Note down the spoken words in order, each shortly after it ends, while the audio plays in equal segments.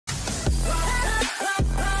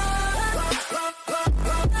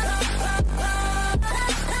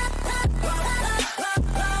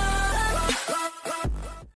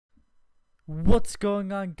What's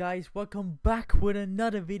going on, guys? Welcome back with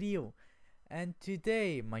another video. And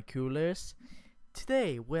today, my coolers,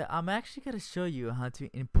 I'm actually gonna show you how to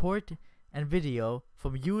import a video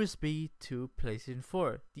from USB to PlayStation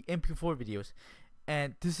 4, the MP4 videos.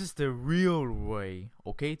 And this is the real way,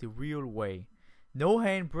 okay? The real way. No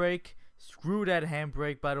handbrake. Screw that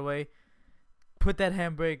handbrake, by the way. Put that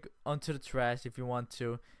handbrake onto the trash if you want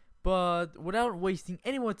to. But without wasting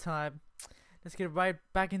any more time, let's get right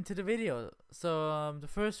back into the video. So the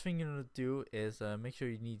first thing you're gonna do is make sure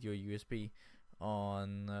you need your USB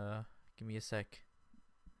on. Give me a sec.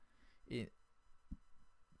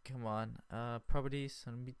 Come on. Properties.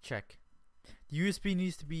 Let me check. The USB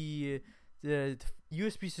needs to be the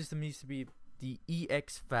USB system needs to be the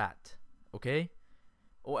EX-FAT, okay?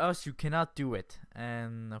 Or else you cannot do it.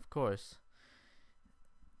 And of course,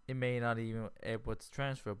 it may not even able to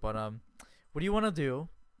transfer. But what you wanna do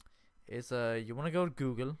is you want to go to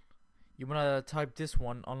Google, you want to type this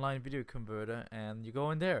one, online video converter, and you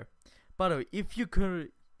go in there. By the way, if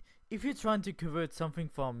you're trying to convert something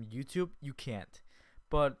from YouTube, you can't.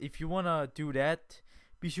 But if you want to do that,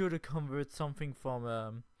 be sure to convert something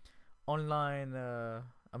from online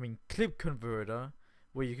clip converter,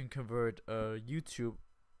 where you can convert a YouTube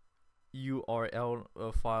URL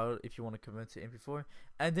file if you want to convert to MP4,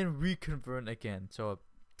 and then reconvert again. So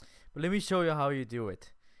but let me show you how you do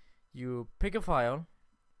it. You pick a file,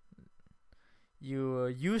 you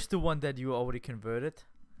use the one that you already converted,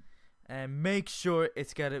 and make sure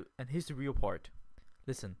it's gotta, and here's the real part,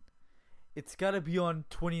 listen, it's gotta be on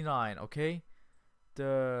 29, okay?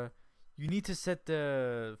 You need to set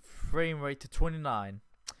the frame rate to 29.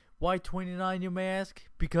 Why 29, you may ask?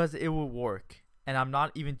 Because it will work, and I'm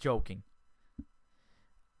not even joking.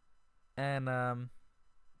 And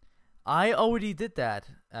I already did that,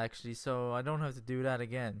 actually, so I don't have to do that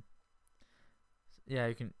again. Yeah,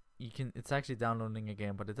 you can it's actually downloading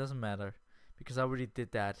again, but it doesn't matter because I already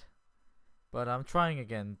did that. But I'm trying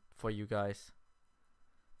again for you guys.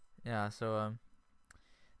 Yeah, so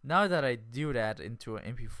now that I do that into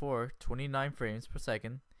an MP4, 29 frames per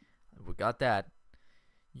second, we got that.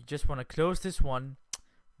 You just want to close this one,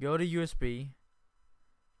 go to USB,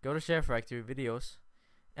 go to Sharefactory videos,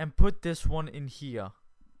 and put this one in here,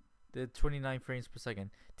 the 29 frames per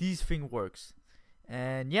second. This thing works.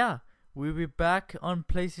 And yeah, we'll be back on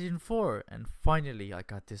PlayStation 4, and finally I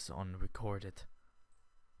got this on recorded.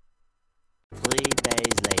 3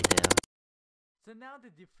 days later. So now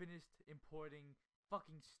that you finished importing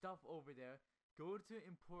fucking stuff over there, go to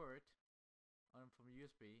import from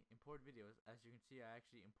USB, import videos. As you can see, I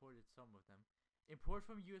actually imported some of them. Import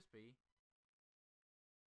from USB,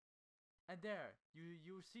 and there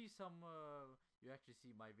you see some you actually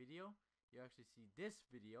see my video, you actually see this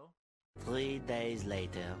video. 3 days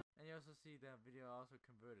later. And you also see that video also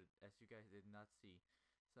converted, as you guys did not see.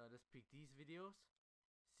 So let's pick these videos.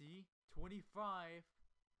 See, 25.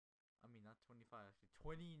 I mean, not 25, actually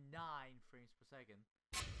 29 frames per second.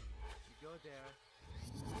 You go there,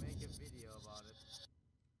 you make a video about it.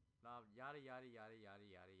 Blah, yada yada yada yada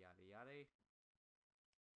yada yada yada.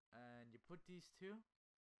 And you put these two.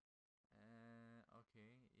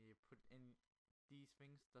 Okay, you put in these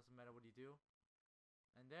things. Doesn't matter what you do.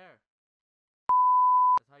 And there.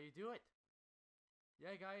 That's how you do it.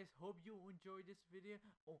 Yeah, guys, hope you enjoyed this video.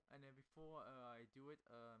 Oh, and then before I do it,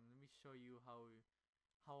 let me show you how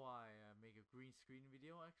I make a green screen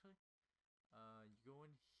video. Actually, you go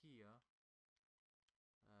in here.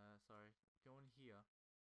 Go in here.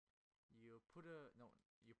 You put a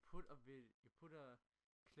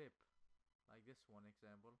clip like this one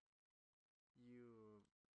example. You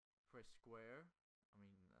press square.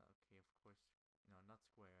 Okay, of course. No, not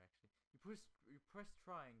square actually. You press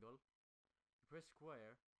triangle, you press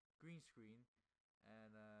square, green screen,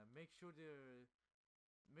 and make sure the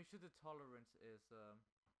tolerance is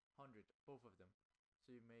 100, both of them.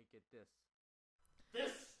 So you make it this.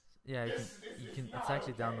 Yeah, you can. It's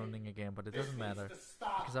actually downloading again, but it doesn't matter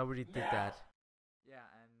because I already did that. Yeah,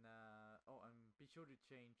 and and be sure to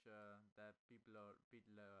change that beat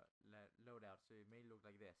loadout, so it may look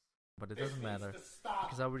like this. But it doesn't matter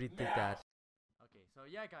because I already did that. Okay, so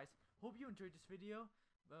yeah, guys, hope you enjoyed this video.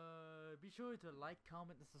 Be sure to like,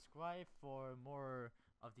 comment, and subscribe for more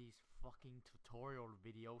of these fucking tutorial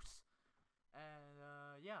videos. And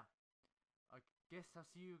yeah, I guess I'll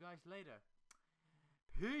see you guys later.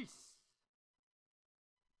 Peace.